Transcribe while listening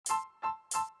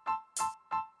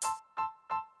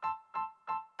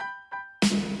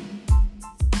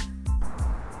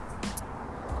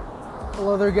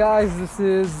Hello there, guys. This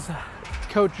is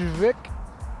Coach Vic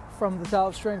from the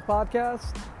Talent Strength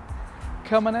Podcast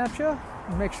coming at you.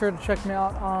 Make sure to check me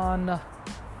out on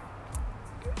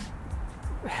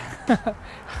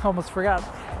almost forgot,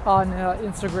 on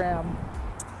Instagram,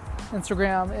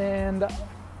 and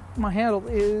my handle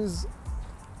is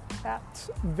at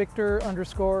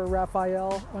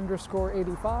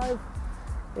Victor_Raphael_85,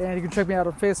 and you can check me out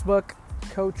on Facebook,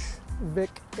 Coach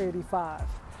Vic 85.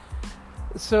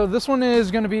 So this one is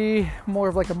going to be more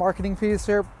of like a marketing piece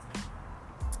here,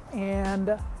 and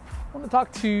I want to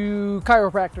talk to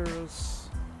chiropractors.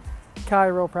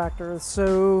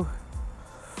 So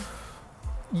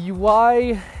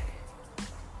why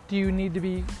do you need to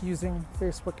be using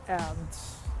Facebook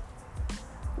ads?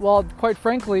 Well, quite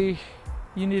frankly,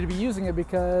 you need to be using it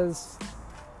because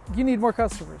you need more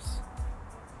customers.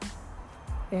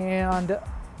 And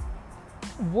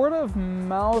word of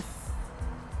mouth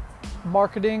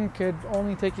marketing could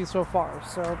only take you so far.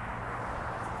 So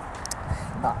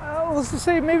let's just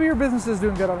say maybe your business is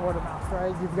doing good on word of mouth,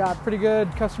 right? You've got pretty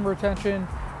good customer retention.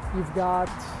 You've got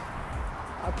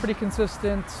a pretty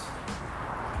consistent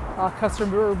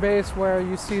customer base where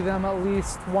you see them at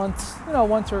least once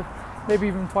or maybe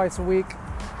even twice a week.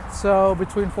 So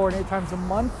between 4 and 8 times a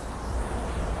month.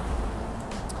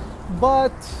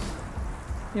 But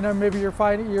maybe you're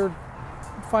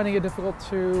finding it difficult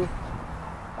to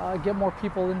get more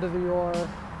people into your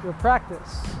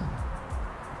practice.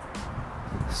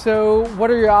 So what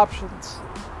are your options?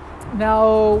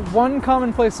 Now, one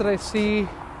common place that I see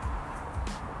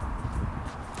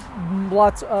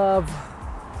lots of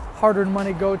hard-earned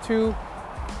money go to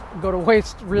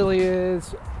waste really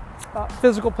is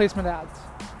physical placement ads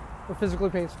or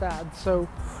physically placed ads. So,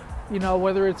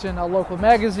 whether it's in a local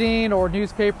magazine or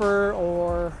newspaper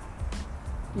or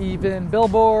even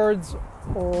billboards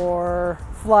or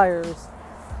flyers,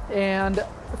 and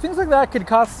things like that could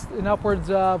cost in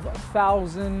upwards of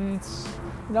thousands,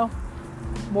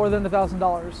 more than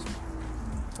 $1,000.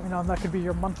 And that could be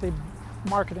your monthly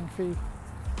marketing fee,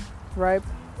 right?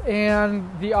 And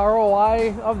the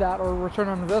ROI of that, or return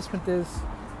on investment, is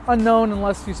unknown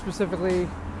unless you specifically,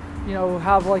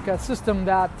 have like a system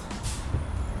that,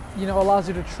 allows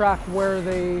you to track where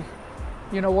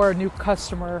where a new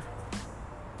customer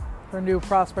or new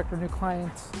prospect or new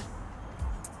client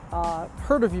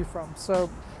heard of you from. So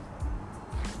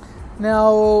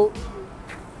now,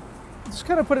 just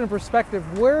kind of put it in perspective,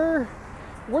 where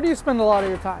do you spend a lot of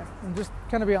your time? And just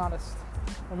kind of be honest.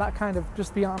 Well, not kind of,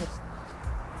 just be honest.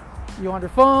 You're on your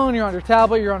phone, you're on your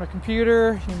tablet, you're on a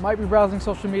computer, you might be browsing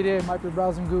social media, you might be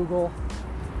browsing Google.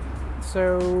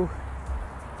 So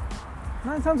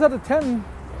 9 times out of 10,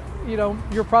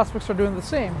 your prospects are doing the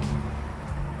same,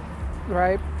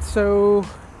 right? So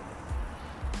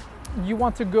you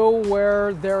want to go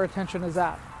where their attention is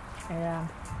at, and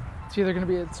it's either going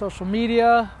to be at social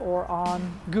media or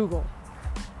on Google.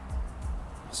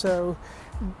 So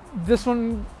this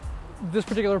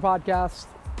particular podcast,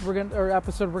 we're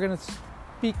gonna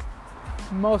speak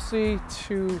mostly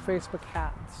to Facebook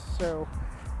ads. So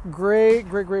great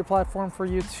platform for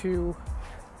you to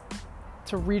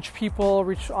reach people,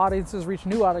 reach audiences, reach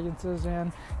new audiences,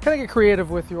 and kind of get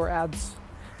creative with your ads.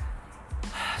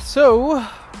 So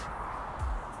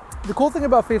the cool thing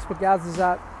about Facebook ads is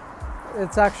that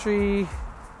it's actually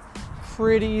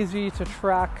pretty easy to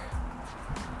track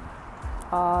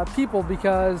people,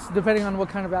 because depending on what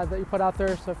kind of ad that you put out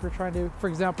there. So if you're trying to, for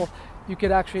example, you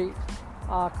could actually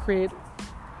create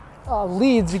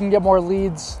leads. You can get more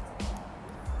leads.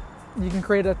 You can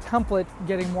create a template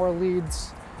getting more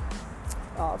leads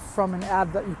from an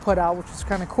ad that you put out, which is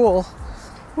kind of cool.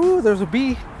 Ooh, there's a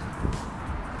bee.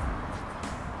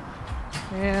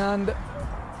 And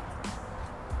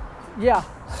yeah,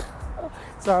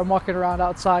 sorry, I'm walking around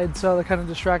outside, so that kind of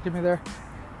distracted me there.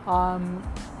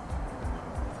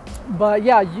 But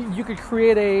yeah, you could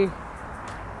create a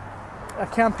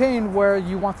campaign where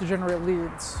you want to generate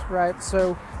leads, right?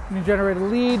 So when you generate a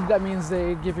lead, that means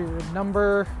they give you your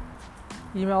number,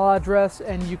 email address,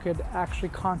 and you could actually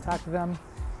contact them.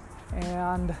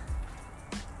 And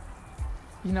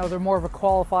they're more of a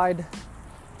qualified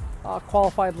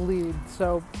lead.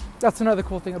 So that's another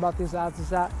cool thing about these ads, is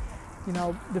that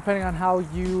depending on how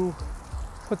you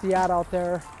put the ad out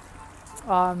there,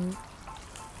 the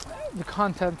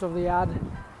content of the ad,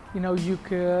 you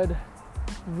could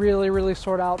really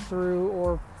sort out through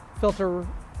or filter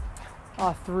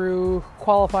through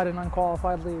qualified and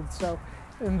unqualified leads. So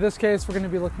in this case, we're going to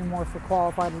be looking more for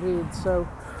qualified leads. So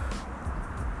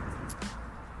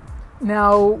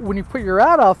now when you put your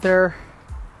ad out there,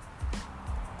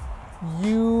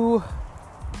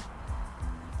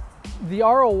 the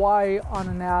ROI on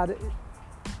an ad,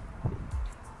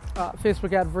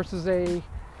 Facebook ad versus a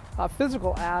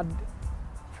physical ad,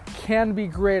 can be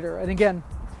greater. And again,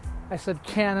 I said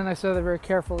can, and I said that very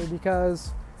carefully,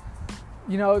 because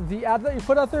the ad that you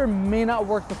put out there may not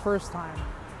work the first time,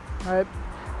 right?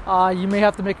 You may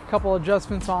have to make a couple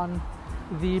adjustments on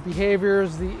the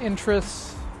behaviors, the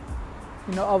interests,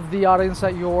 of the audience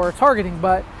that you're targeting.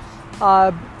 But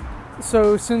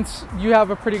so since you have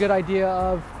a pretty good idea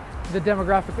of the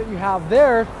demographic that you have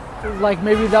there, like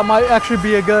maybe that might actually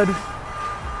be a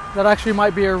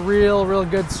real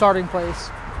good starting place,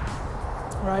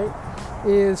 right?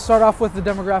 Is start off with the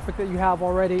demographic that you have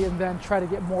already, and then try to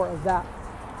get more of that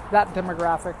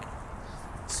demographic.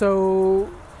 So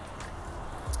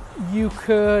you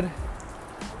could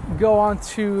go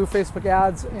onto Facebook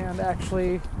ads and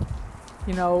actually,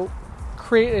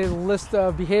 create a list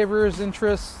of behaviors,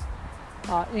 interests,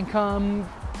 income,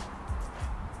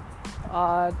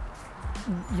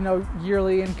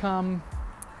 yearly income,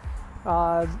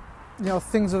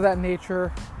 things of that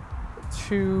nature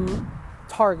to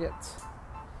target,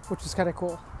 which is kind of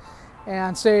cool.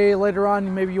 And say later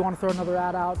on, maybe you want to throw another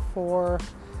ad out for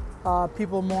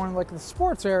people more in like the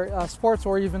sports area,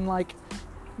 or even like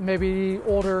maybe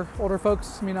older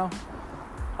folks,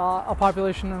 a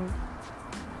population of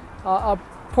a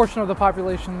portion of the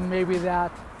population maybe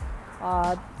that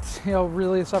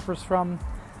really suffers from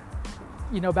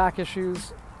back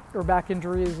issues or back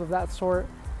injuries of that sort,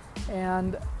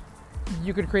 and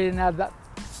you could create an ad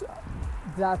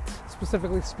that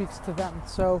specifically speaks to them.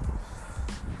 So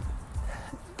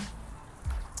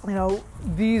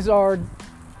these are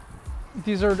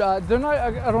they're not, I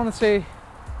don't want to say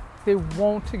they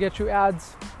won't get you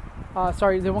ads,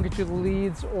 they won't get you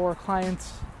leads or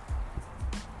clients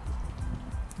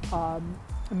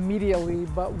immediately,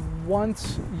 but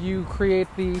once you create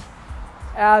the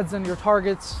ads and your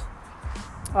targets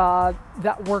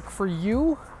that work for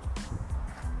you,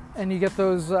 and you get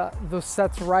those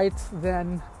sets right,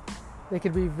 then they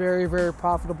could be very, very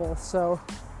profitable. So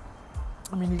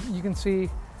I mean, you can see,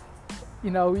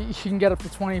 you can get up to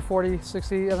 20, 40,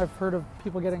 60, and I've heard of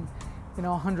people getting,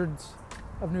 hundreds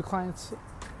of new clients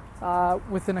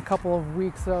within a couple of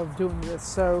weeks of doing this.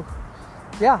 So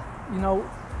yeah,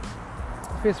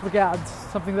 Facebook ads,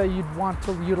 something that you'd want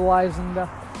to utilize and,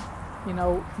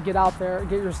 get out there,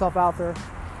 get yourself out there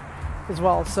as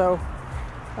well. So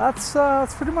that's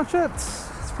pretty much it.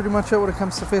 That's pretty much it when it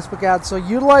comes to Facebook ads. So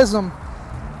utilize them,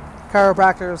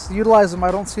 chiropractors, utilize them.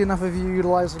 I don't see enough of you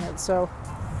utilizing it. So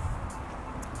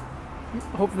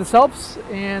hope this helps.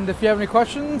 And if you have any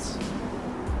questions,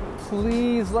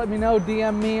 please let me know.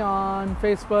 DM me on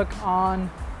Facebook,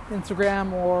 on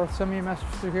Instagram, or send me a message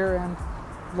through here, and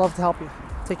love to help you.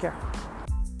 Take care.